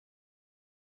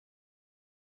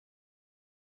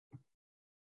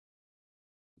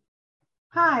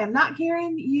Hi, I'm not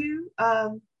hearing you.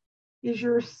 Is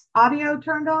your audio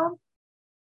turned on?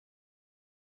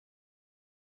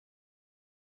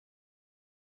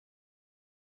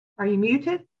 Are you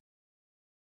muted?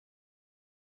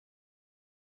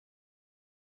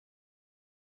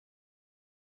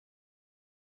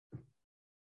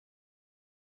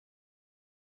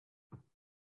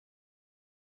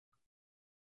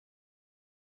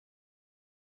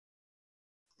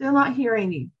 Still not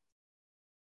hearing you.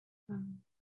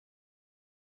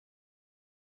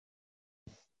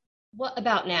 What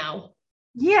about now?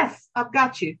 Yes, I've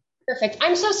got you. Perfect.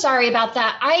 I'm so sorry about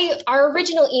that. Our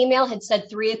original email had said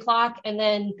 3 o'clock, and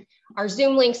then our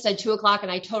Zoom link said 2 o'clock,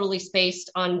 and I totally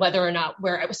spaced on whether or not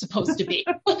where I was supposed to be.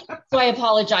 So I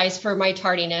apologize for my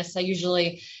tardiness. I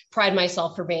usually pride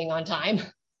myself for being on time.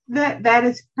 That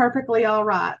is perfectly all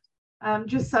right. I'm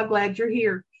just so glad you're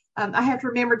here. I have to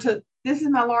remember to. This is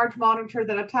my large monitor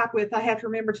that I talk with. I have to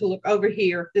remember to look over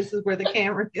here. This is where the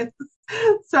camera is.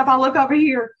 So if I look over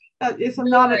here, if I'm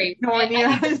No not worries. ignoring you, I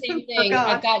have I the just same thing.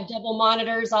 I've forgot. got double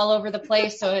monitors all over the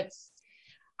place, so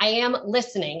I am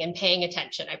listening and paying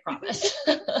attention, I promise.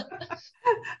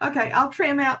 Okay, I'll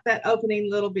trim out that opening a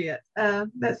little bit.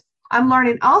 That's I'm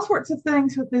learning all sorts of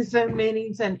things with the Zoom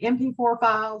meetings and MP4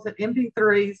 files and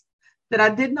MP3s that I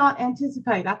did not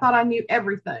anticipate. I thought I knew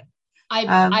everything. I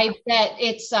bet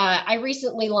I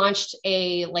recently launched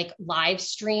a like live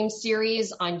stream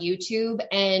series on YouTube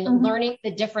and Mhm. learning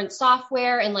the different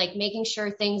software and like making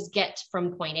sure things get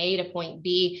from point A to point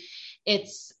B.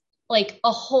 It's like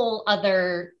a whole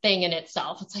other thing in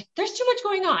itself. It's like there's too much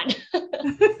going on.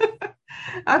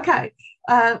 Okay,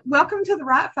 welcome to the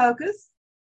Right Focus.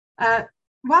 Uh,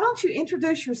 why don't you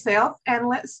introduce yourself and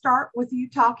let's start with you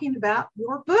talking about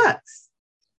your books.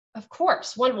 Of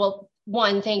course.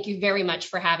 One, thank you very much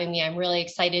for having me. I'm really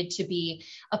excited to be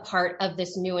a part of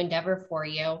this new endeavor for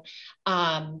you.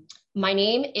 My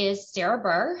name is Sarah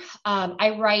Burr.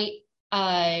 I write,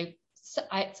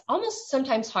 it's almost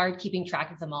sometimes hard keeping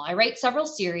track of them all. I write several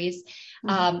series.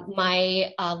 Mhm.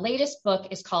 My latest book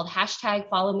is called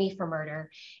Follow Me for Murder.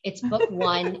 It's book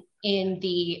one in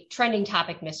the trending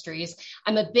topic mysteries.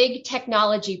 I'm a big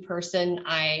technology person.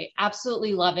 I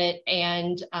absolutely love it.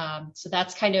 And so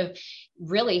that's kind of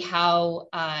really how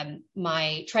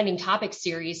my trending topic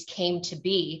series came to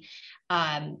be.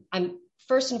 I'm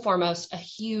first and foremost a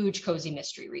huge cozy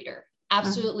mystery reader. Mhm.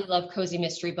 Absolutely love cozy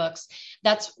mystery books.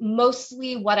 That's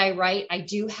mostly what I write. I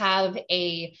do have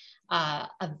a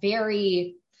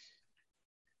very,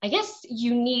 I guess,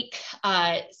 unique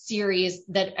series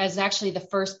that is actually the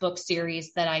first book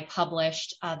series that I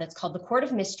published that's called the Court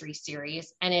of Mystery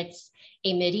series. And it's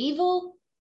a medieval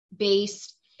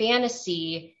based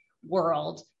fantasy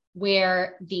world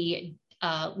where the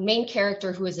main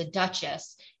character, who is a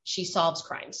duchess, she solves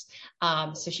crimes.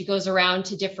 So she goes around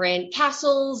to different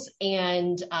castles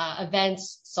and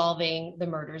events, solving the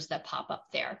murders that pop up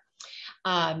there.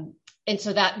 And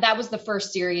so that was the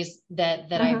first series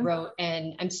that I Mhm. wrote,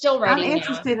 and I'm still I'm writing now.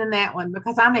 interested in that one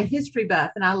because I'm a history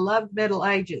buff and I love Middle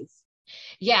Ages.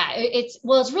 Yeah, it's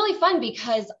really fun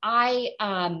because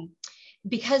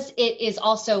because it is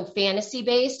also fantasy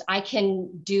based, I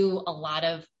can do a lot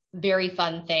of very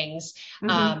fun things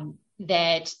Mhm.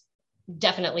 that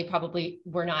definitely probably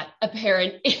were not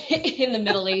apparent in the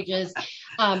Middle Ages.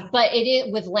 But it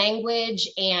is with language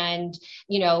and,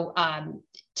 you know,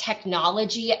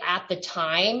 technology at the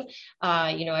time.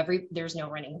 There's no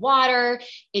running water.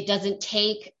 It doesn't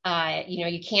take,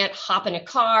 you can't hop in a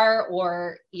car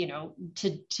or,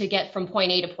 to get from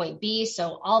point A to point B.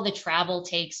 So all the travel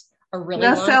takes a really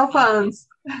No long cell time. phones.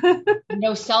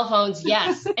 No cell phones,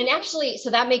 yes. And actually, so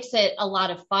that makes it a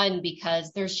lot of fun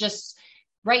because there's just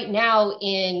right now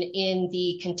in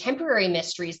the contemporary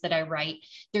mysteries that I write,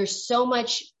 there's so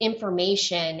much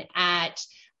information at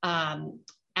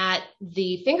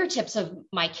the fingertips of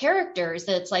my characters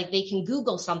that it's like they can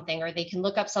Google something or they can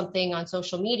look up something on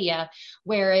social media.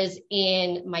 Whereas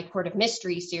in my Court of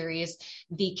Mystery series,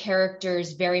 the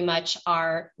characters very much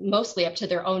are mostly up to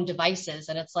their own devices.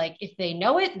 And it's like, if they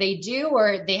know it, they do,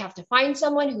 or they have to find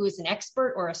someone who is an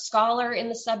expert or a scholar in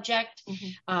the subject.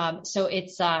 Mhm. So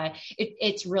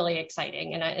it's really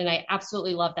exciting. And I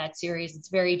absolutely love that series. It's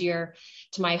very dear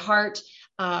to my heart.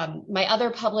 My other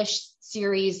published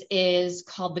series is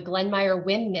called the Glenmire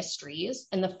Wynn Mysteries.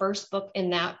 And the first book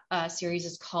in that series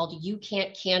is called You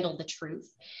Can't Candle the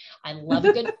Truth. I love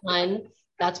a good pun.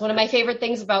 That's one of my favorite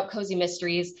things about cozy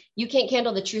mysteries. You Can't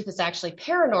Candle the Truth is actually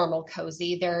paranormal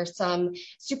cozy. There are some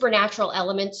supernatural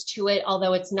elements to it,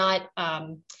 although it's not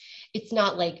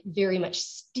like very much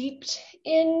steeped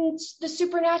in the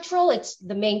supernatural. It's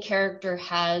the main character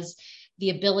has the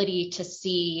ability to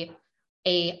see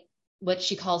what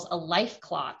she calls a life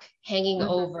clock hanging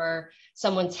over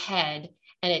someone's head,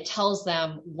 and it tells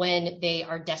them when they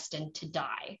are destined to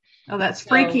die. Oh, that's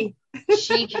freaky.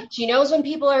 She knows when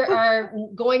people are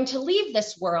going to leave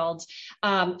this world,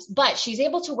 but she's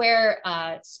able to wear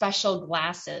special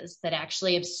glasses that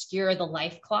actually obscure the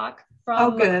life clock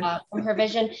from her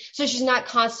vision, so she's not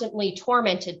constantly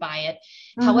tormented by it.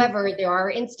 However, there are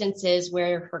instances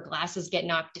where her glasses get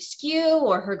knocked askew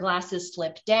or her glasses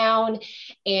slip down,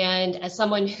 and as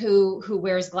someone who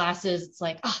wears glasses, it's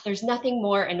like, oh, there's nothing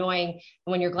more annoying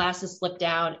than when your glasses slip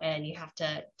down and you have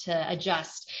to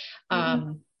adjust.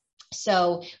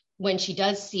 So when she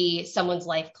does see someone's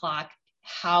life clock,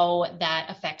 how that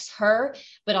affects her,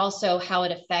 but also how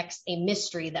it affects a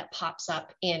mystery that pops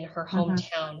up in her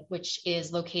hometown, which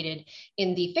is located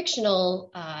in the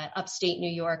fictional upstate New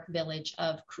York village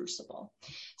of Crucible.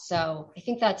 So I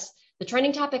think that's the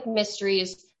trending topic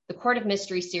mysteries, the Court of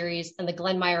Mystery series, and the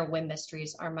Glenmire Wynn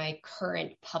mysteries are my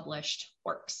current published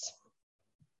works.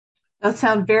 That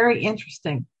sounds very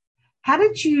interesting. How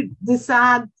did you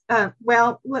decide? Let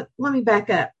me back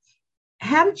up.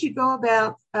 How did you go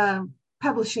about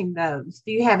publishing those?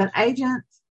 Do you have an agent?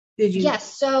 Did you?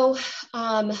 Yes. So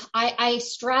I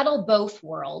straddle both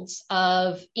worlds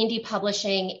of indie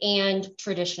publishing and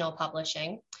traditional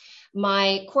publishing.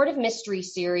 My Court of Mystery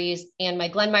series and my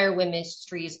Glenmire Wynn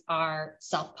mysteries are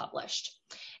self-published.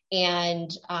 And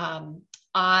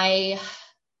I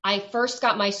first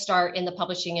got my start in the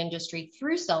publishing industry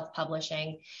through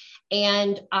self-publishing.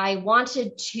 And I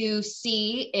wanted to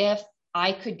see if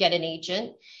I could get an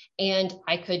agent and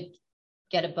I could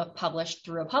get a book published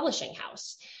through a publishing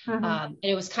house. And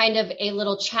it was kind of a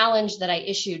little challenge that I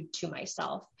issued to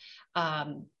myself.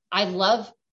 I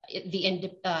love the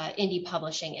indie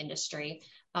publishing industry.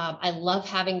 I love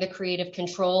having the creative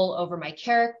control over my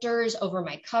characters, over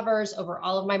my covers, over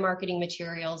all of my marketing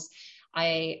materials.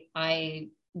 I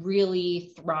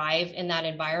really thrive in that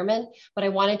environment, but I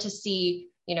wanted to see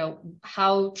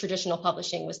how traditional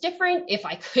publishing was different, if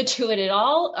I could do it at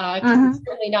all. It's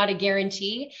certainly not a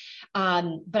guarantee.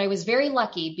 But I was very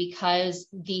lucky because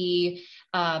the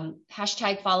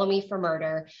hashtag Follow Me for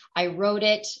Murder, I wrote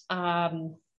it,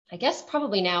 I guess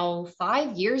probably now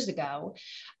 5 years ago.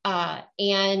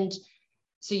 And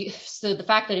so the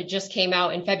fact that it just came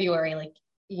out in February, like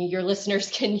your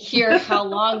listeners can hear how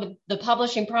long the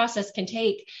publishing process can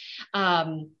take.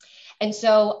 And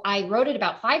so I wrote it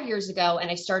about 5 years ago,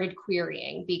 and I started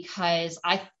querying because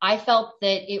I felt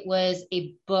that it was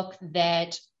a book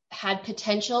that had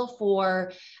potential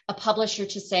for a publisher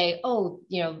to say, oh,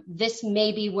 this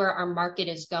may be where our market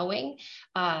is going.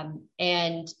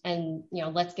 And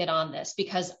let's get on this,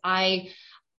 because I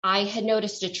had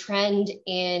noticed a trend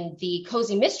in the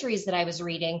cozy mysteries that I was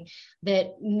reading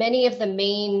that many of the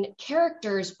main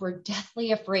characters were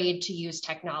deathly afraid to use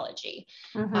technology.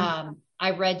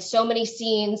 I read so many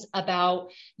scenes about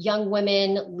young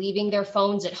women leaving their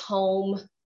phones at home,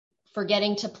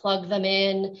 forgetting to plug them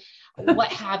in,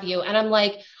 what have you. And I'm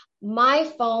like,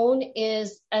 my phone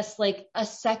is as like a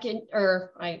second,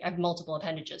 or I have multiple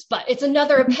appendages, but it's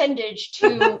another appendage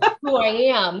to who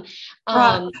I am.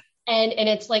 And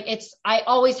it's like, I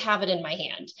always have it in my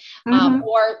hand,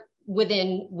 or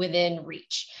within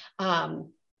reach.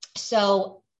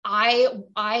 So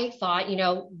I thought,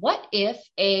 what if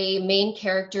a main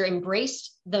character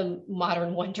embraced the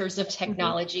modern wonders of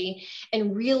technology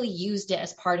and really used it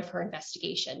as part of her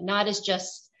investigation, not as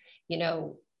just,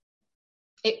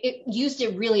 it used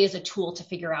it really as a tool to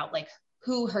figure out like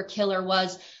who her killer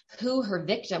was, who her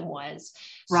victim was.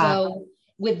 So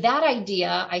with that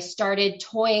idea, I started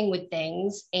toying with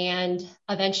things and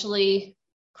eventually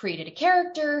created a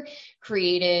character,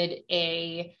 created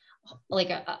a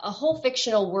whole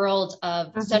fictional world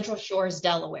of Central Shores,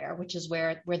 Delaware, which is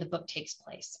where the book takes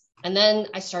place. And then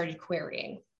I started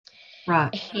querying.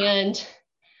 And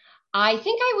I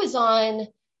think I was on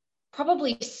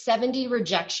probably 70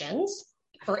 rejections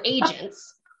for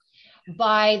agents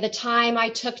by the time I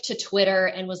took to Twitter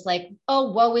and was like,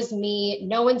 oh, woe is me.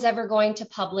 No one's ever going to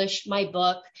publish my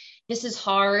book. This is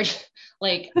hard.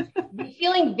 Like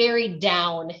feeling very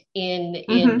down in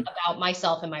about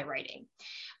myself and my writing.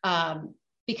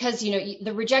 Because,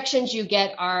 the rejections you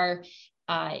get are,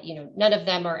 none of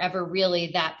them are ever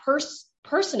really that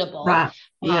personable.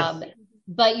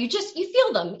 But you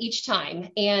feel them each time.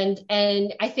 And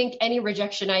I think any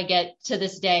rejection I get to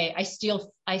this day, I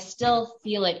still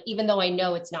feel it, even though I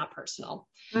know it's not personal.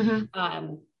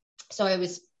 So I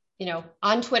was,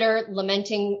 on Twitter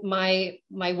lamenting my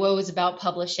woes about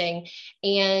publishing,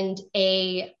 and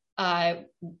a a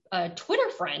Twitter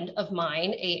friend of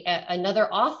mine, another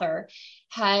author,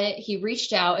 he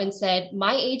reached out and said,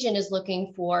 my agent is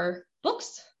looking for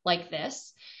books like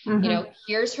this. Mm-hmm.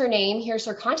 Here's her name, here's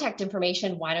her contact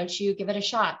information. Why don't you give it a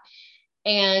shot?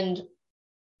 And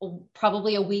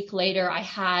probably a week later, I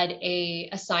had a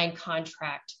signed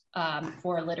contract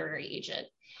for a literary agent.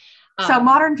 So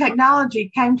modern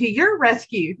technology came to your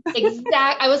rescue.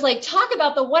 I was like, talk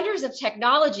about the wonders of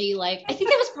technology. Like, I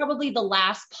think that was probably the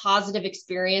last positive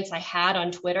experience I had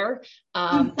on Twitter.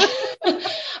 It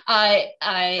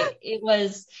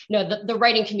was, the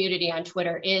writing community on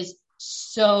Twitter is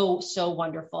so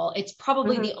wonderful. It's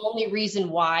probably the only reason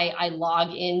why I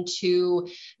log into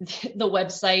the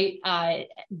website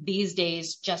these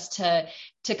days, just to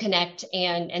connect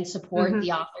and support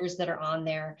the authors that are on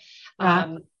there.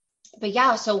 But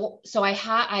yeah, so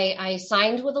I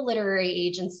signed with a literary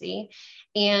agency,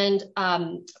 and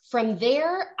from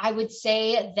there, I would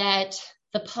say that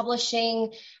the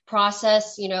publishing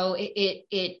process,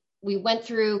 we went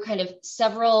through kind of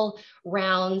several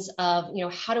rounds of,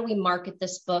 how do we market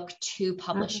this book to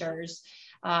publishers?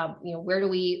 Where do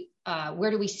we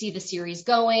see the series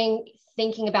going?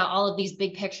 Thinking about all of these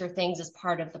big picture things as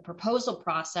part of the proposal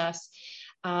process.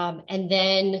 And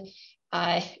then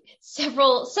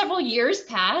several years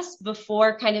passed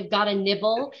before kind of got a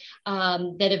nibble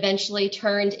that eventually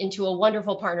turned into a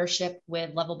wonderful partnership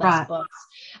with Level Best Books,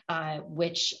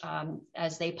 which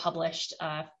as they published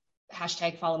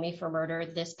hashtag Follow Me for Murder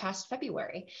this past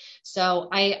February. So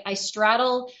I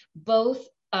straddle both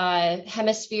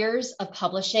hemispheres of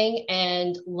publishing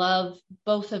and love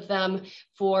both of them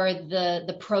for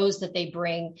the pros that they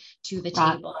bring to the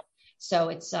table. So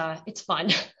it's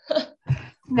fun.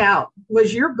 Now,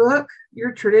 was your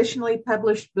traditionally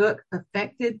published book,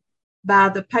 affected by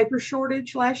the paper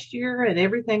shortage last year and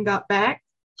everything got back?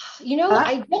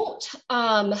 I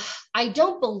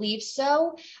don't believe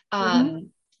so,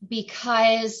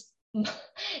 because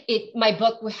my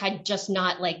book had just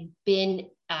not been,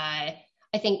 I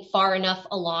think, far enough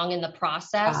along in the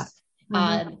process.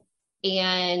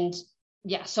 And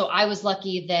yeah, so I was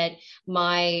lucky that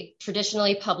my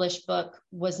traditionally published book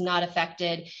was not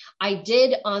affected. I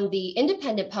did, on the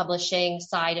independent publishing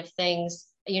side of things,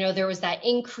 there was that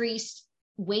increased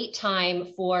wait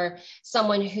time for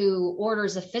someone who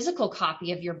orders a physical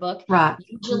copy of your book.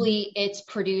 Usually it's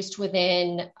produced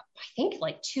within, I think,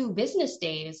 2 business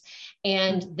days.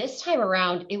 And this time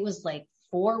around, it was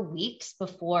 4 weeks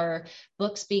before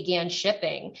books began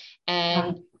shipping.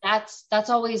 And that's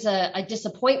always a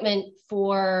disappointment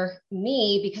for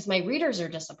me, because my readers are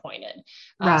disappointed.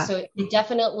 So it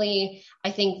definitely,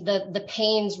 I think the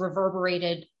pains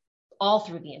reverberated all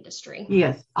through the industry.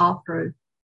 Yes, all through.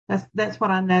 That's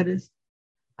what I noticed.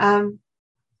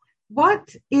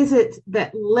 What is it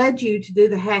that led you to do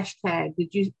the hashtag?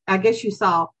 I guess you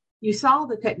saw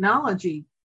the technology,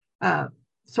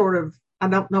 sort of, I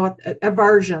don't know what a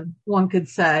version one could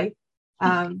say.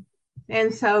 And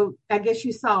so I guess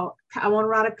you saw, I want to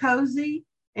write a cozy,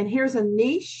 and here's a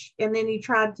niche. And then you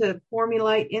tried to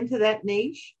formulate into that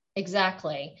niche.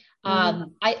 Exactly.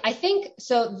 I think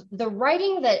so. The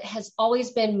writing that has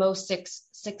always been most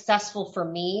successful for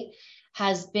me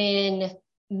has been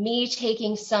me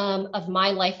taking some of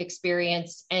my life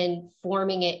experience and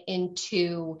forming it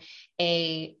into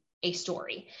a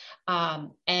story.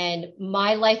 And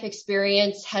my life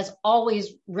experience has always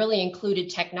really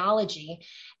included technology.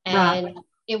 And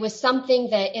it was something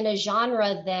that, in a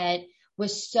genre that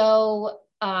was so,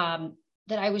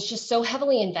 that I was just so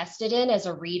heavily invested in as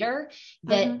a reader,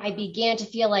 that I began to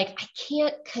feel like I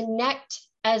can't connect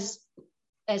as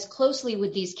closely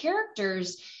with these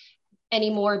characters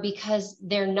anymore because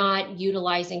they're not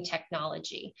utilizing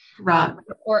technology. And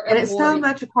it's so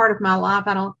much a part of my life.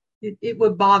 It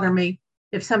would bother me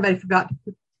if somebody forgot to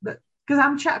put, because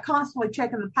I'm constantly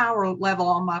checking the power level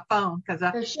on my phone, because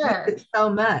I use it so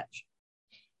much.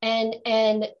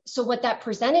 And so what that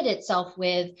presented itself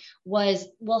with was,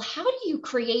 well, how do you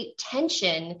create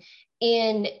tension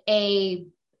in a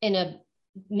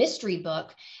mystery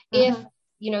book if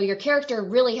your character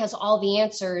really has all the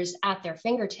answers at their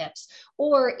fingertips?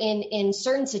 Or in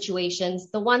certain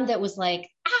situations, the one that was like,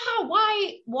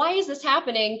 why is this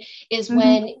happening, is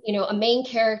when, a main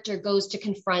character goes to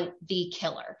confront the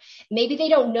killer. Maybe they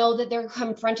don't know that they're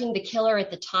confronting the killer at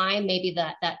the time. Maybe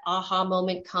that aha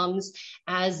moment comes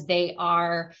as they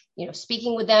are,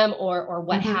 speaking with them or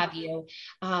what have you.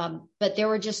 But there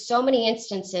were just so many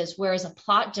instances where, as a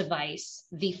plot device,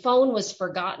 the phone was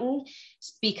forgotten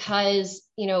because,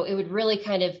 it would really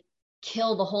kind of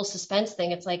kill the whole suspense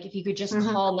thing. It's like, if you could just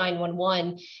call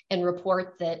 911 and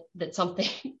report that something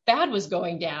bad was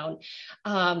going down.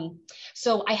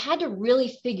 So I had to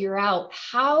really figure out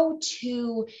how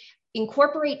to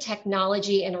incorporate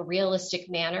technology in a realistic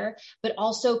manner, but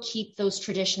also keep those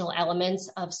traditional elements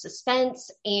of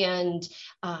suspense and,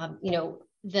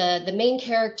 the main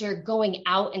character going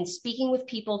out and speaking with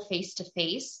people face to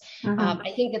face.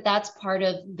 I think that's part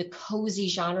of the cozy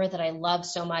genre that I love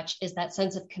so much, is that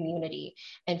sense of community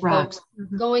and folks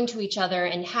going to each other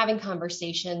and having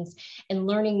conversations and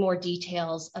learning more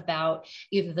details about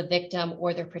either the victim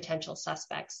or their potential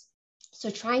suspects. So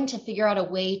trying to figure out a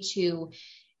way to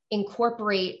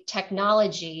incorporate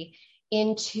technology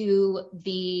into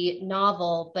the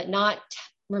novel, but not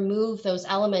remove those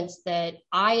elements that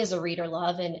I, as a reader,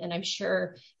 love, and I'm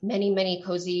sure many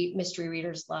cozy mystery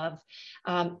readers love.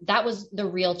 That was the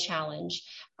real challenge.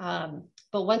 But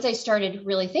once I started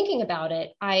really thinking about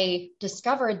it, I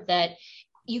discovered that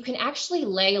you can actually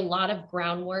lay a lot of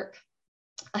groundwork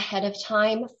ahead of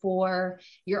time for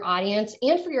your audience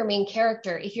and for your main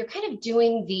character. If you're kind of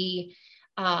doing the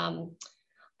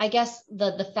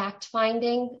the fact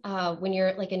finding, when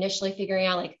you're like initially figuring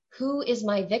out like, who is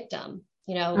my victim?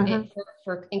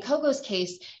 In Coco's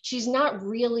case, she's not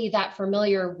really that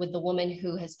familiar with the woman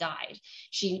who has died.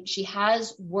 She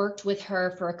has worked with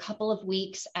her for a couple of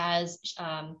weeks as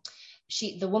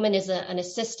the woman is an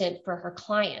assistant for her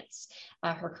clients,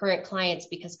 her current clients,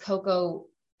 because Coco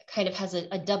kind of has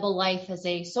a double life as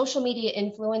a social media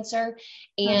influencer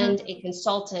and a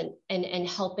consultant and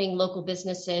helping local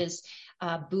businesses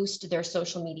boost their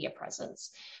social media presence.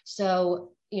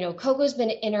 So, Coco's been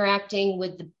interacting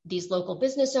with these local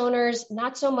business owners,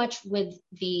 not so much with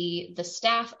the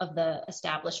staff of the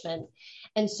establishment.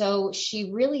 And so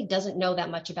she really doesn't know that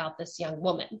much about this young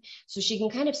woman. So she can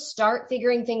kind of start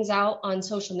figuring things out on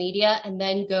social media and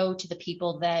then go to the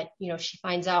people that, she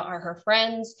finds out are her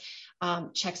friends,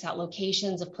 checks out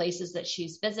locations of places that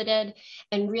she's visited,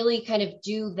 and really kind of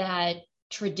do that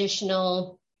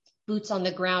traditional boots on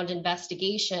the ground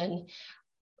investigation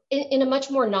in a much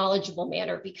more knowledgeable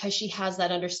manner, because she has that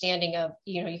understanding of,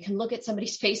 you can look at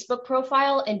somebody's Facebook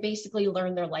profile and basically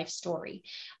learn their life story,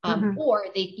 or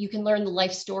you can learn the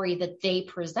life story that they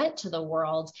present to the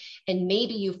world. And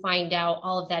maybe you find out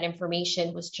all of that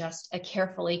information was just a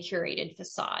carefully curated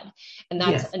facade. And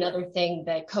that's another thing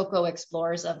that Coco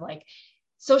explores, of like,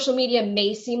 social media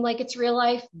may seem like it's real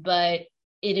life, but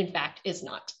it in fact is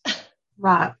not.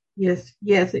 Right. Yes,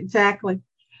 exactly.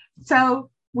 So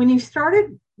when you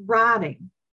started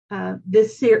writing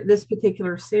this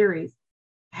particular series,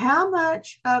 how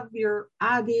much of your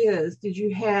ideas did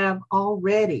you have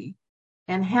already,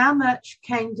 and how much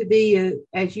came to be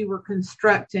as you were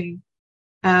constructing,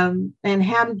 and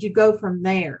how did you go from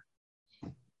there?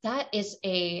 That is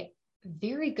a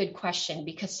very good question,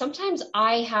 because sometimes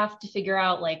I have to figure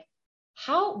out like,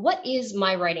 what is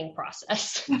my writing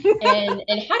process and how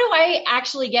do I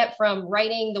actually get from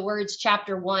writing the words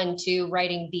chapter 1 to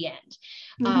writing the end?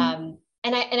 And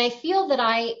I feel that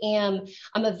I'm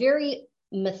a very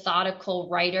methodical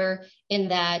writer, in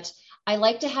that I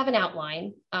like to have an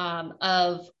outline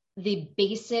of the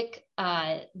basic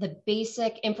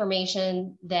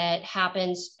information that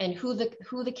happens and who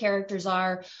the characters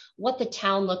are, what the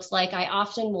town looks like. I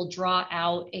often will draw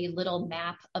out a little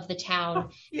map of the town.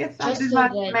 Yes, I do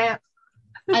like maps.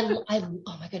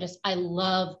 oh my goodness, I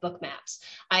love book maps.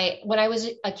 When I was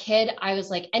a kid, I was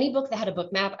like, any book that had a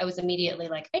book map, I was immediately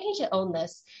like, I need to own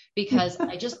this, because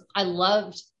I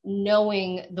loved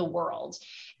knowing the world.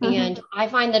 And I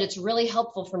find that it's really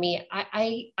helpful for me.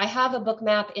 I have a book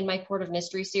map in my Court of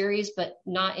Mystery series, but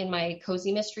not in my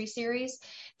Cozy Mystery series.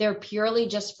 They're purely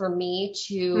just for me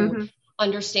to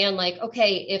understand, like,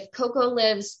 okay, if Coco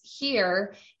lives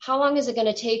here, how long is it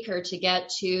going to take her to get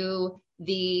to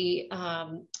the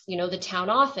town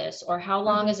office, or how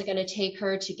long is it going to take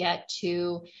her to get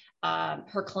to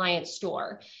her client's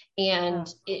store?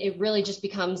 And it really just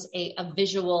becomes a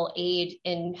visual aid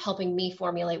in helping me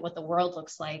formulate what the world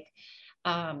looks like.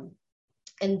 And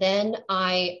then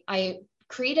I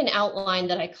create an outline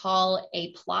that I call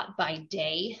a plot by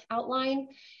day outline.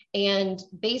 And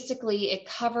basically it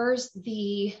covers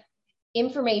the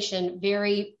information,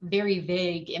 very, very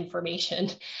vague information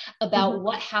about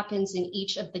what happens in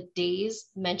each of the days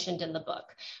mentioned in the book.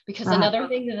 Because another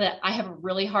thing that I have a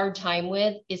really hard time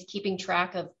with is keeping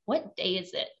track of what day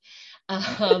is it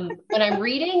when I'm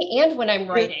reading and when I'm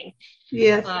writing.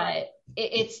 Yes.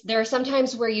 There are some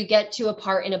times where you get to a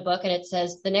part in a book and it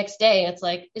says the next day. It's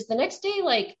like, is the next day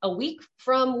like a week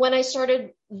from when I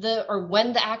started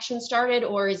when the action started,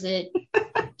 or is it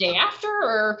day after,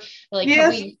 or like,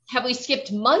 Yes. have we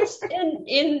skipped months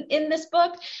in this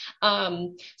book?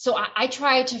 So I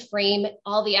try to frame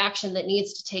all the action that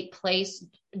needs to take place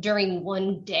during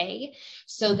one day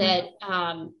so that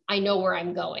I know where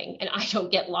I'm going and I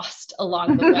don't get lost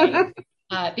along the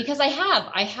way. Because I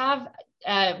have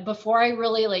before I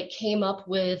really like came up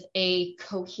with a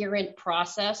coherent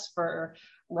process for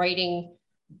writing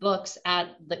books at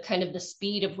the kind of the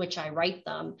speed of which I write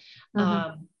them.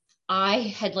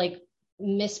 I had like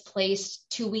misplaced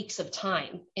 2 weeks of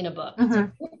time in a book. It's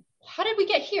like, how did we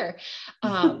get here?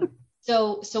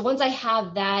 So once I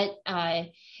have that,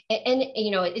 and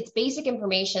you know, it's basic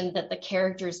information that the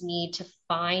characters need to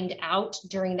find out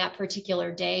during that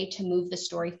particular day to move the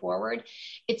story forward.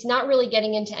 It's not really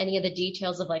getting into any of the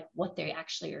details of like what they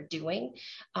actually are doing.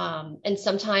 And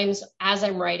sometimes as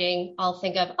I'm writing, I'll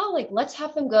think of, oh, like, let's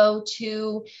have them go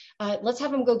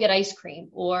get ice cream,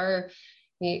 or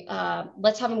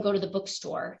let's have them go to the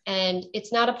bookstore. And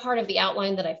it's not a part of the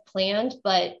outline that I've planned,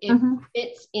 but it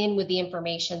fits in with the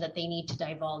information that they need to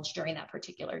divulge during that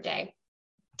particular day.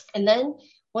 And then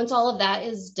once all of that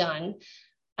is done,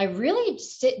 I really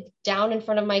sit down in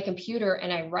front of my computer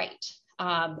and I write.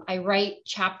 I write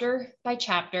chapter by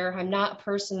chapter. I'm not a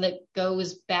person that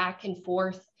goes back and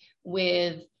forth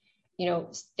with, you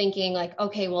know, thinking like,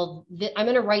 okay, well, I'm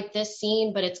going to write this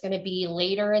scene, but it's going to be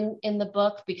later in the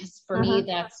book, because for me,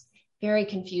 that's very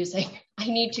confusing. I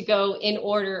need to go in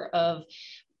order of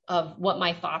what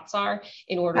my thoughts are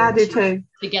in order to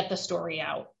get the story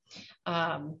out.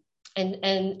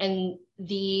 And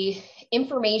the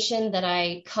information that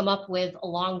I come up with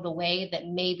along the way that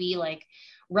may be like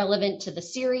relevant to the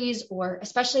series, or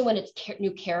especially when it's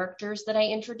new characters that I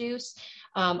introduce.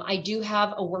 I do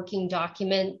have a working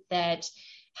document that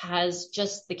has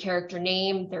just the character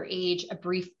name, their age, a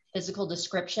brief physical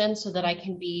description, so that I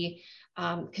can be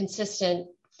consistent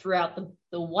throughout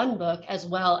the one book as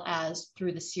well as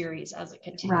through the series as it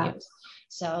continues. Right.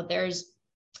 So there's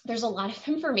a lot of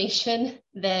information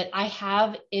that I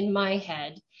have in my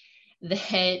head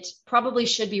that probably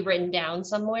should be written down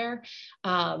somewhere.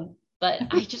 But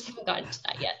I just haven't gotten to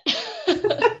that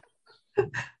yet.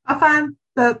 I find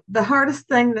the hardest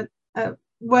thing that,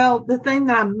 the thing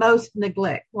that I most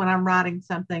neglect when I'm writing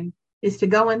something is to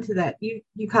go into that. You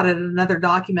call it another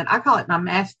document. I call it my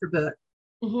master book.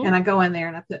 And I go in there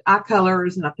and I put eye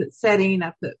colors and I put setting,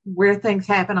 I put where things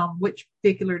happen on which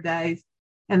particular days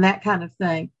and that kind of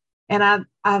thing. And I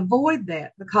avoid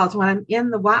that because when I'm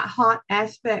in the white hot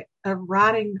aspect of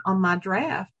writing on my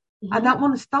draft, I don't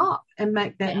want to stop and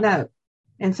make that note.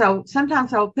 And so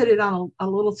sometimes I'll put it on a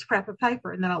little scrap of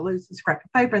paper, and then I'll lose the scrap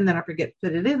of paper, and then I forget to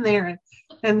put it in there.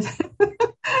 And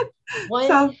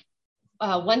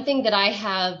one thing that I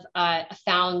have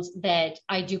found that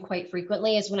I do quite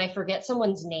frequently is when I forget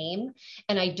someone's name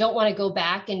and I don't want to go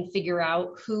back and figure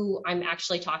out who I'm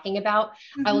actually talking about,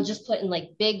 I will just put in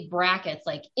like big brackets,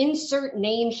 like insert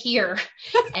name here.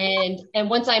 and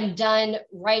once I'm done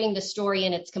writing the story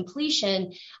in its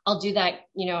completion, I'll do that,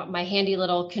 you know, my handy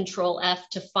little Control F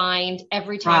to find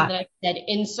every time that I said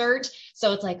insert.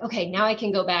 So it's like, okay, now I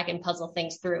can go back and puzzle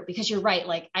things through, because you're right.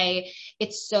 Like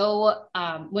it's so,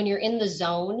 when you're in the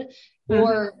zone,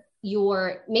 or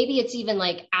maybe it's even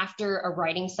like after a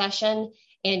writing session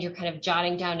and you're kind of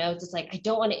jotting down notes, it's like, I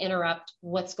don't want to interrupt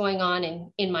what's going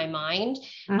on in my mind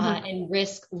and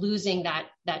risk losing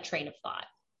that train of thought.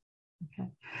 Okay.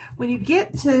 When you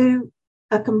get to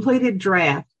a completed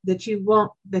draft that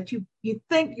you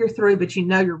think you're through, but you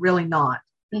know you're really not,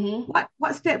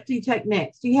 what steps do you take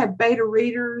next? Do you have beta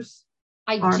readers?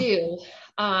 I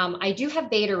do have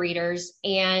beta readers,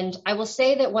 and I will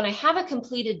say that when I have a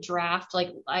completed draft,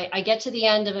 like I get to the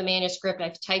end of a manuscript,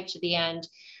 I've typed to the end,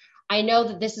 I know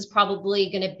that this is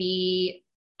probably going to be,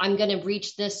 I'm going to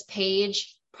reach this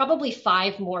page probably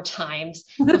 5 more times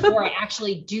before I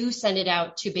actually do send it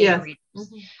out to beta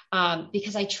readers.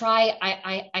 Because I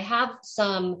have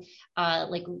some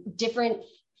like different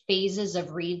phases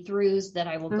of read throughs that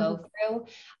I will go through.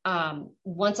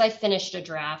 Once I finished a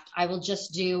draft, I will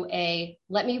just do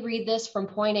let me read this from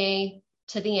point A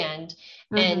to the end.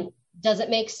 And does it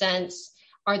make sense?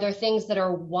 Are there things that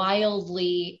are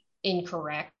wildly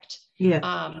incorrect?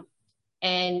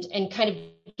 And kind of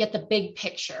get the big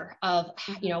picture of,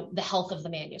 you know, the health of the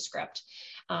manuscript.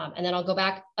 And then I'll go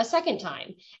back a second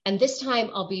time. And this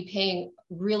time I'll be paying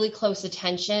really close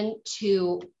attention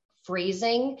to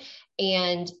phrasing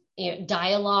and, you know,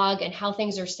 dialogue and how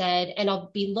things are said. And I'll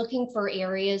be looking for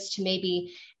areas to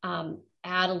maybe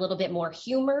add a little bit more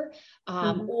humor,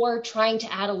 or trying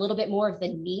to add a little bit more of the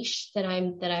niche that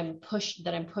I'm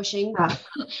pushing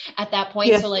at that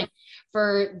point. So like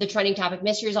for the trending topic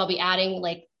mysteries, I'll be adding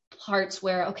like parts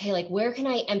where, okay, like where can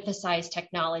I emphasize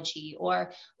technology,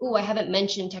 or, oh, I haven't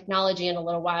mentioned technology in a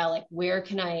little while, like where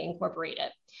can I incorporate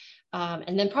it?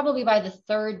 And then probably by the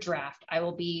third draft, I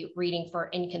will be reading for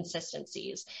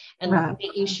inconsistencies and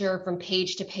making sure from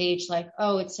page to page, like,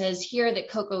 oh, it says here that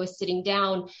Coco is sitting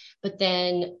down, but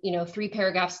then, 3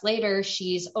 paragraphs later,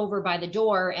 she's over by the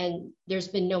door and there's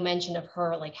been no mention of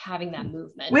her like having that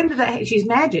movement. When did that, she's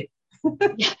magic.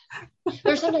 Yeah.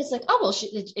 There's sometimes like, oh, well,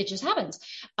 it just happens.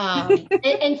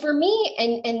 And for me,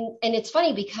 and it's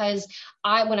funny because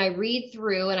when I read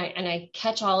through and I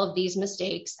catch all of these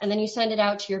mistakes, and then you send it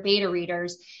out to your beta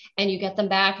readers and you get them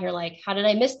back and you're like, how did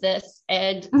I miss this?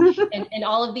 And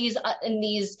all of these, in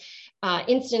these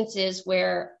instances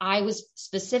where I was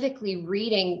specifically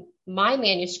reading my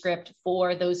manuscript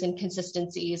for those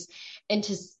inconsistencies, and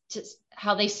to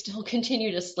how they still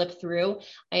continue to slip through.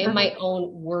 I am my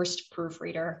own worst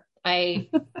proofreader. I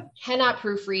cannot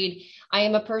proofread. I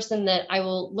am a person that I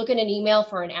will look at an email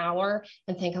for an hour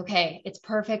and think, okay, it's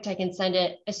perfect. I can send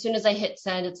it. As soon as I hit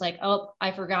send, it's like, oh,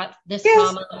 I forgot this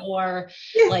comma, or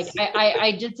like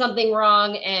I did something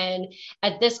wrong. And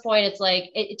at this point, it's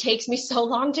like, it takes me so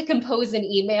long to compose an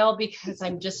email because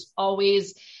I'm just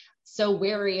always so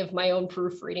wary of my own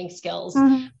proofreading skills.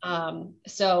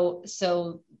 So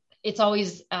it's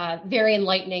always very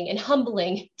enlightening and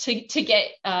humbling to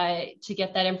get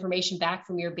that information back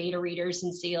from your beta readers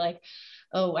and see like,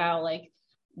 oh, wow, like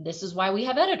this is why we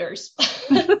have editors.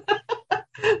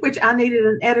 Which I needed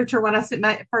an editor when I sent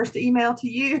my first email to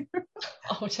you.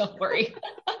 Oh, don't worry.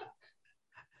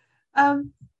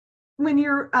 When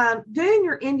you're doing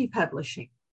your indie publishing,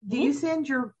 do you send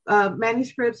your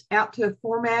manuscripts out to a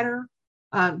formatter?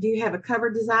 Do you have a cover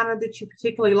designer that you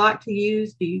particularly like to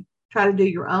use? Do you try to do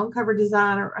your own cover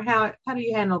design, or how do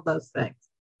you handle those things?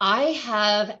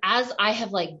 As I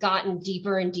have like gotten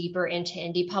deeper and deeper into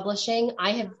indie publishing,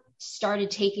 I have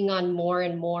started taking on more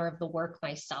and more of the work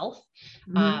myself.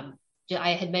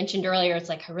 I had mentioned earlier, it's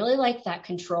like, I really like that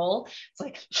control. It's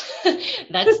like,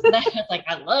 that's like,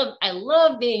 I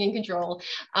love being in control.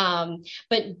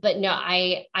 But no,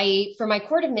 I, for my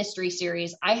Court of Mystery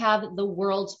series, I have the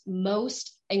world's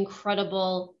most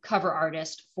incredible cover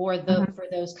artist for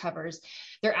those covers.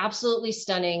 They're absolutely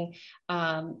stunning.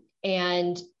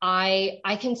 And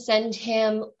I can send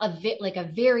him a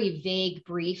very vague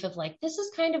brief of like, this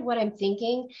is kind of what I'm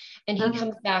thinking. And he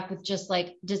comes back with just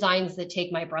like designs that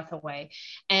take my breath away.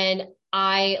 And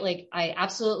I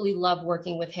absolutely love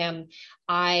working with him.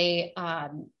 I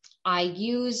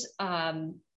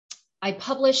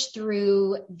publish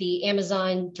through the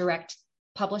Amazon Direct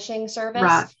Publishing service.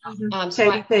 Right.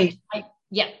 KDP.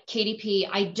 KDP.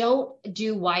 I don't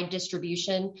do wide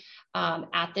distribution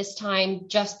at this time,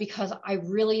 just because I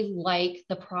really like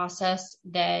the process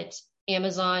that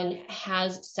Amazon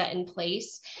has set in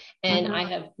place. And I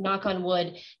have, knock on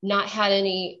wood, not had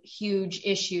any huge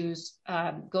issues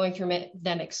going through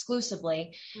them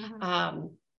exclusively.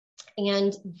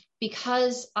 And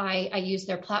because I use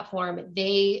their platform,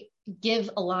 they give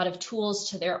a lot of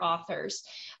tools to their authors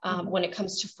when it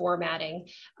comes to formatting.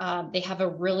 They have a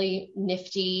really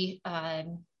nifty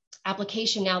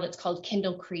application now that's called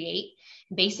Kindle Create.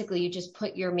 Basically, you just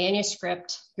put your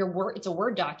manuscript, it's a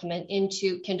Word document,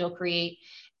 into Kindle Create,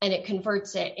 and it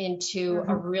converts it into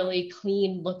a really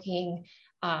clean looking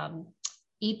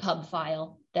EPUB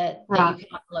file that you can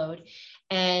upload.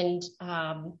 And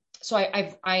so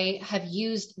I have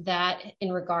used that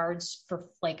in regards for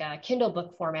like a Kindle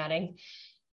book formatting.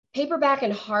 Paperback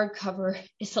and hardcover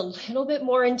is a little bit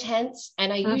more intense.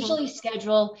 And I usually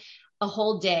schedule a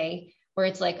whole day where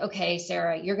it's like, okay,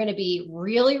 Sarah, you're going to be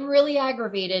really, really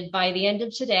aggravated by the end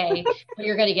of today, but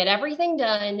you're going to get everything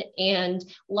done. And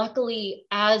luckily,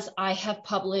 as I have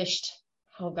published,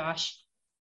 oh gosh,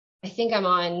 I think I'm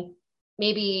on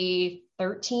maybe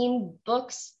 13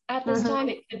 books at this time.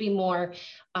 It could be more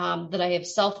that I have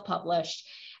self-published.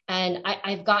 And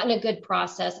I've gotten a good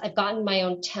process. I've gotten my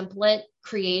own template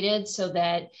created so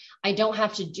that I don't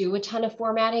have to do a ton of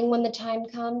formatting when the time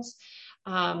comes.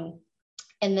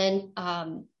 And then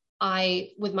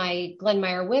with my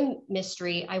Glenmire Whim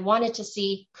mystery, I wanted to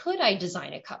see, could I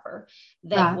design a cover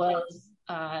that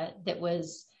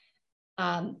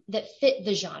that fit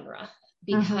the genre?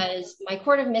 Because my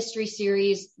Court of Mystery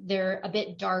series, they're a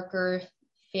bit darker,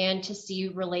 fantasy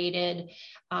related,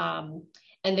 and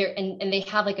they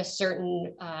have like a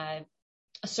certain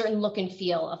look and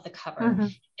feel of the cover.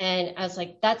 And I was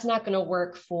like, that's not going to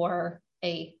work for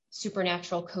a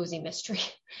supernatural cozy mystery.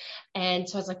 And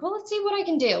so I was like, well, let's see what I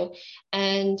can do.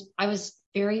 And I was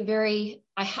very, very,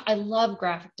 I love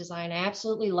graphic design. I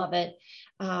absolutely love it.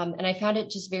 And I found it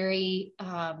just very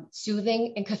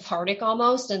soothing and cathartic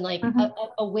almost, and like Mm-hmm.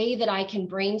 a way that I can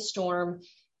brainstorm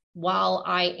while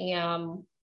I am,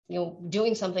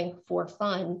 doing something for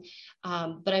fun.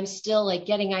 But I'm still like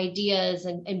getting ideas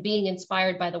and being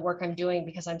inspired by the work I'm doing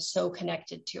because I'm so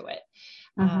connected to it.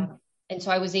 Mm-hmm. And so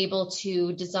I was able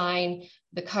to design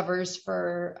the covers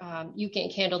for You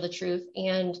Can't Candle the Truth,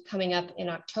 and coming up in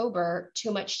October,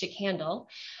 Too Much to Candle.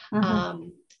 Mm-hmm.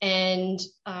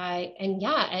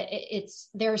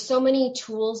 There are so many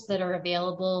tools that are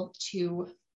available to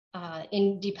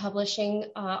indie publishing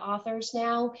authors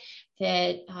now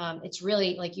that it's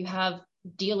really like you have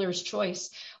dealer's choice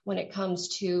when it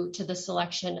comes to the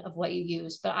selection of what you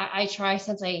use. But I try,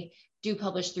 since I do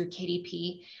publish through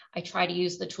KDP, I try to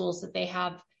use the tools that they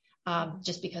have,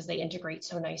 just because they integrate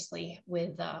so nicely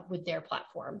with their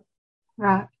platform.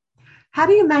 Right. How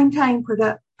do you maintain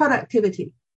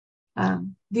productivity?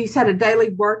 Do you set a daily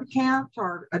word count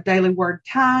or a daily word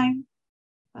time?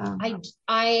 I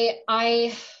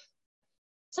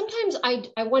sometimes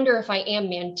I wonder if I am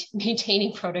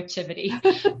maintaining productivity,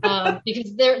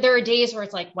 because there are days where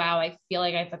it's like, wow, I feel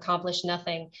like I've accomplished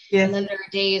nothing. Yes. And then there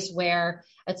are days where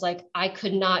it's like, I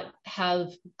could not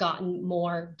have gotten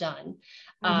more done.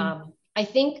 Mm-hmm. I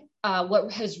think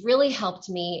what has really helped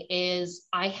me is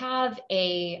I have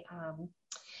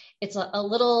it's a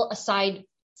little aside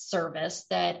service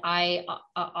that I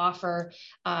offer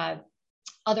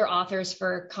other authors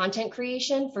for content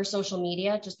creation for social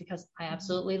media, just because I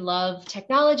absolutely love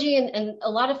technology. And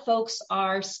a lot of folks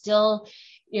are still,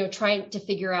 trying to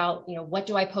figure out, what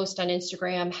do I post on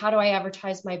Instagram? How do I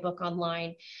advertise my book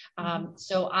online?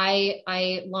 So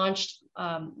I launched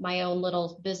my own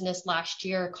little business last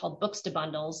year called Books to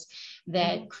Bundles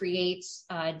that creates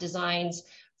designs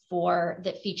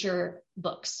that feature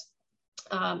books.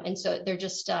 And so they're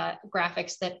just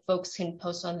graphics that folks can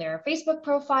post on their Facebook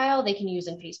profile. They can use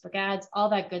in Facebook ads, all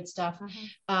that good stuff.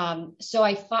 So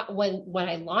I thought when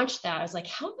I launched that, I was like,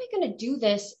 how am I going to do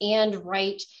this and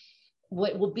write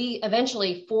what will be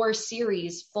eventually 4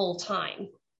 series full time?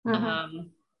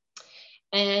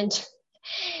 And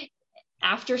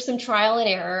after some trial and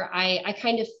error, I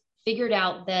kind of figured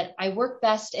out that I work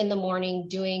best in the morning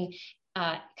doing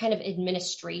kind of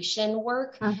administration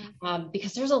work,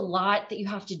 because there's a lot that you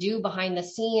have to do behind the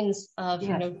scenes of,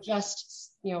 just,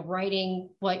 writing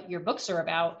what your books are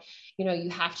about. You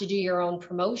have to do your own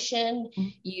promotion.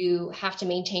 You have to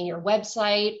maintain your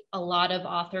website. A lot of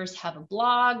authors have a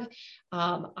blog.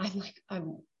 I'm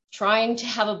trying to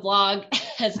have a blog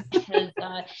as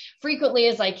frequently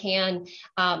as I can.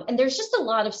 And there's just a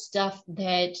lot of stuff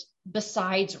that,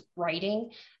 besides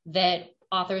writing, that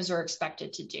authors are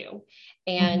expected to do.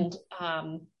 And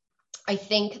I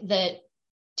think that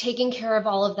taking care of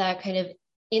all of that kind of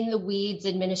in the weeds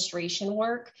administration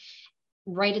work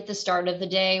right at the start of the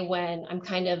day, when I'm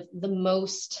kind of the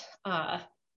most, I'm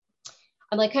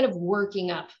like kind of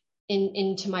working up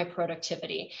into my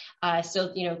productivity.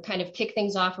 So, kind of kick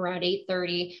things off around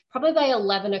 8:30, probably by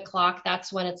 11 o'clock.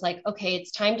 That's when it's like, okay,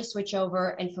 it's time to switch over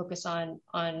and focus on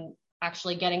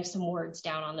actually getting some words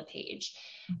down on the page.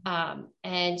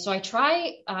 And so I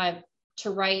try to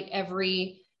write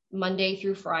every Monday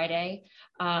through Friday.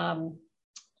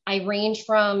 I range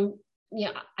from,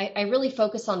 I really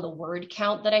focus on the word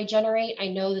count that I generate. I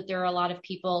know that there are a lot of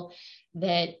people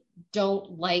that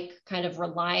don't like kind of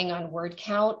relying on word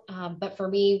count. But for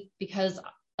me, because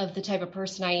of the type of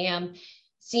person I am,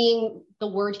 seeing the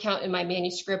word count in my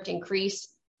manuscript increase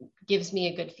gives me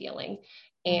a good feeling.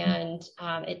 And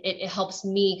it helps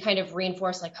me kind of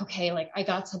reinforce, like, okay, like I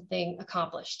got something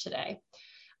accomplished today.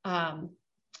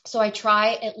 So I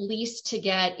try at least to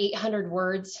get 800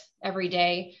 words every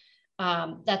day.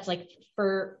 That's like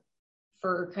for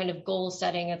kind of goal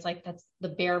setting. It's like, that's the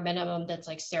bare minimum. That's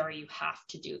like, Sarah, you have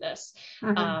to do this.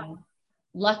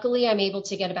 Luckily, I'm able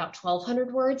to get about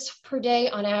 1,200 words per day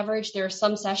on average. There are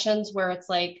some sessions where it's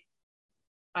like,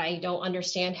 I don't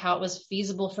understand how it was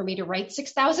feasible for me to write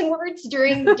 6,000 words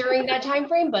during that time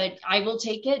frame, but I will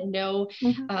take it. No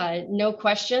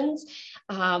questions.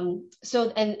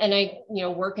 So I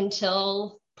work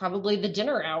until probably the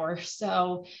dinner hour.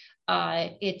 So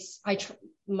the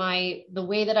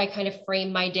way that I kind of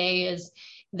frame my day is,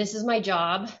 this is my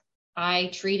job. I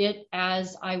treat it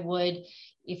as I would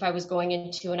if I was going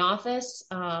into an office.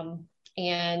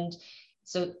 And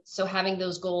so having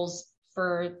those goals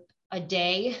for a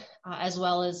day, as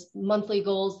well as monthly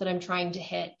goals that I'm trying to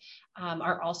hit,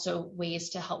 are also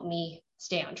ways to help me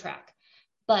stay on track.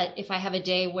 But if I have a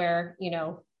day where,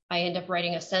 I end up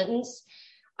writing a sentence,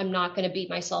 I'm not going to beat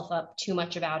myself up too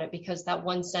much about it, because that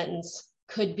one sentence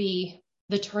could be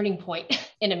the turning point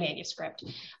in a manuscript.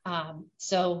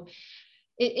 So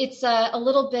it's a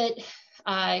little bit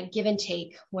give and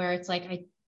take, where it's like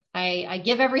I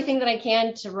give everything that I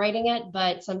can to writing it,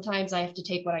 but sometimes I have to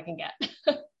take what I can get.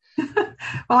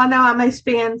 Well, I know I may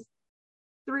spend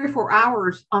 3 or 4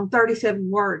 hours on 37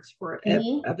 words for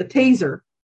of a teaser,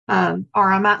 or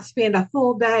I might spend a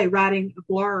full day writing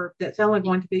a blurb that's only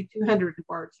going to be 200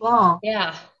 words long.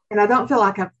 Yeah. And I don't feel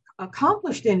like I've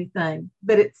accomplished anything,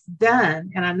 but it's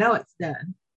done, and I know it's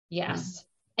done. Yes.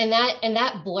 And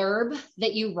that blurb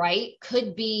that you write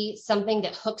could be something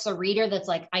that hooks a reader that's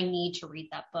like, I need to read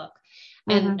that book.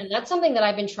 And that's something that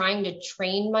I've been trying to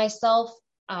train myself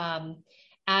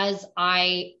as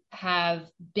I have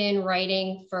been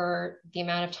writing for the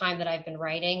amount of time that I've been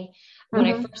writing. When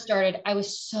I first started, I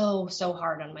was so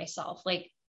hard on myself. Like,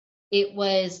 it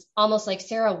was almost like,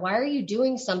 Sarah, why are you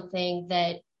doing something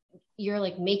that you're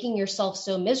like making yourself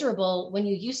so miserable when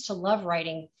you used to love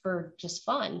writing for just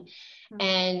fun?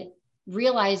 And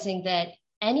realizing that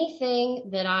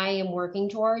anything that I am working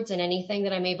towards and anything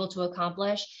that I'm able to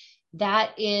accomplish,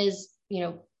 that is,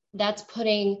 that's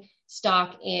putting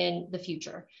stock in the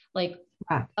future. Like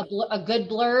a good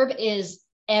blurb is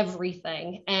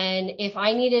everything. And if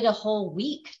I needed a whole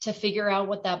week to figure out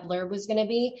what that blurb was going to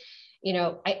be,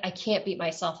 I can't beat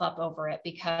myself up over it,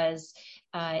 because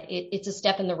it's a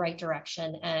step in the right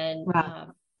direction. And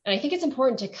I think it's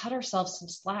important to cut ourselves some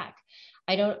slack.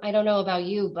 I don't know about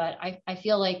you, but I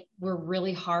feel like we're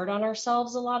really hard on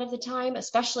ourselves a lot of the time,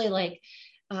 especially like,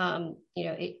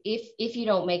 if you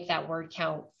don't make that word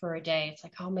count for a day, it's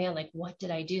like, oh man, like, what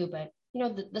did I do? But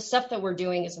the stuff that we're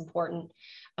doing is important,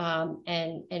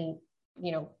 and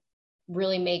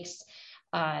really makes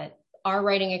our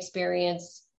writing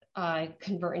experience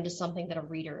convert into something that a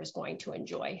reader is going to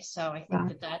enjoy. So I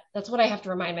think that's what I have to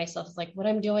remind myself, is like, what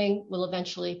I'm doing will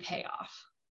eventually pay off.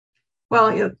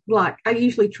 Well, like, I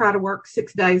usually try to work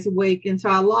 6 days a week, and so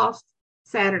I lost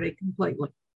Saturday completely.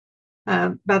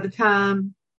 By the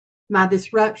time my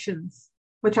disruptions,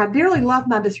 which I dearly love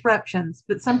my disruptions,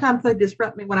 but sometimes they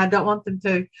disrupt me when I don't want them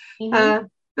to.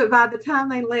 But by the time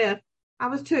they left, I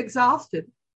was too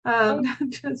exhausted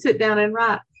to sit down and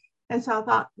write. And so I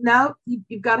thought, no,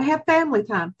 you've got to have family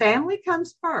time. Family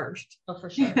comes first. Oh, for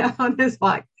sure. And it's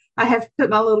like, I have to put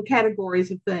my little categories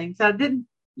of things. I didn't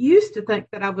used to think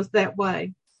that I was that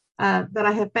way, but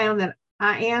I have found that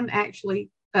I am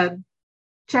actually a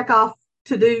check off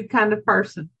to do kind of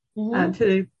person.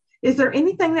 Is there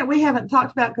anything that we haven't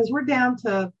talked about? Because we're down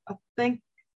to, I think,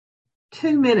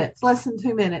 2 minutes, less than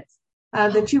 2 minutes,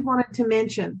 that you wanted to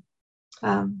mention.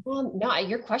 Well, no,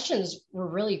 your questions were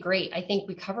really great. I think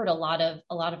we covered a lot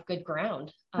of good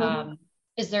ground.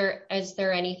 Is there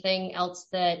anything else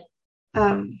that?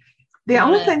 The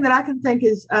only thing that I can think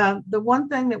is the one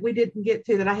thing that we didn't get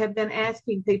to that I have been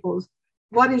asking people is,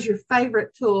 what is your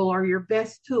favorite tool or your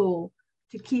best tool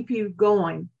to keep you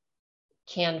going?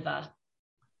 Canva.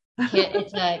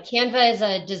 Canva is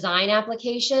a design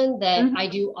application that I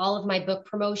do all of my book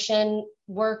promotion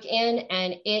work in,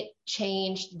 and it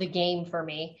changed the game for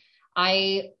me.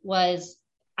 I was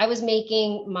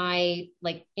making my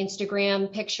like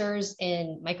Instagram pictures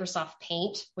in Microsoft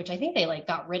Paint, which I think they like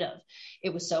got rid of.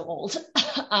 It was so old.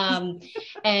 And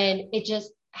it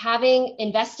just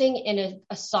investing in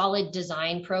a solid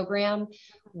design program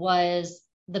was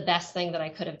the best thing that I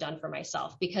could have done for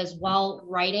myself, because while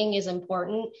writing is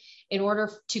important, in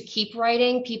order to keep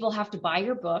writing, people have to buy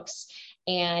your books,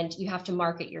 and you have to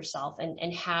market yourself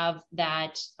and have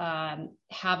that,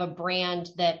 have a brand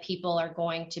that people are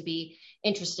going to be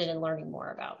interested in learning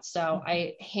more about. So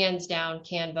hands down,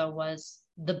 Canva was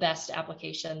the best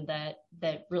application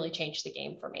that really changed the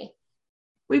game for me.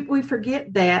 We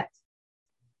forget that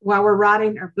while we're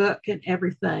writing our book and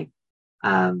everything,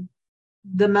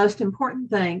 the most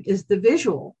important thing is the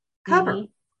visual cover.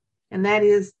 And that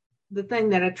is the thing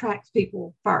that attracts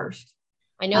people first.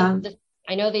 I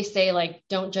know they say, like,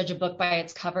 don't judge a book by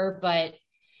its cover, but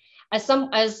as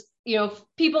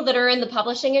people that are in the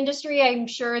publishing industry, I'm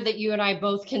sure that you and I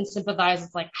both can sympathize.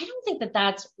 It's like, I don't think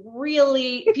that's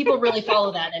really, people really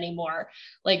follow that anymore.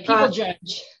 Like, people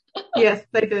judge. Yes,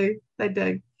 they do. They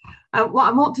do. Well,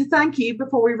 I want to thank you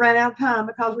before we run out of time,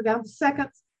 because we're down to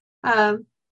seconds.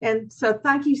 And so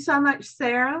thank you so much,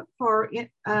 Sarah, for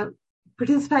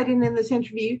participating in this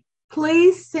interview.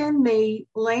 Please send me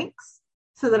links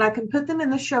so that I can put them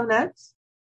in the show notes.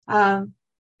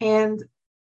 And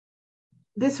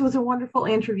this was a wonderful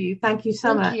interview. Thank you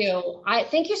so much.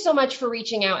 Thank you so much for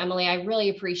reaching out, Emily. I really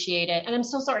appreciate it. And I'm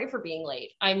so sorry for being late.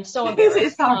 I'm so embarrassed.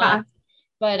 It's all right.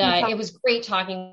 But it was great talking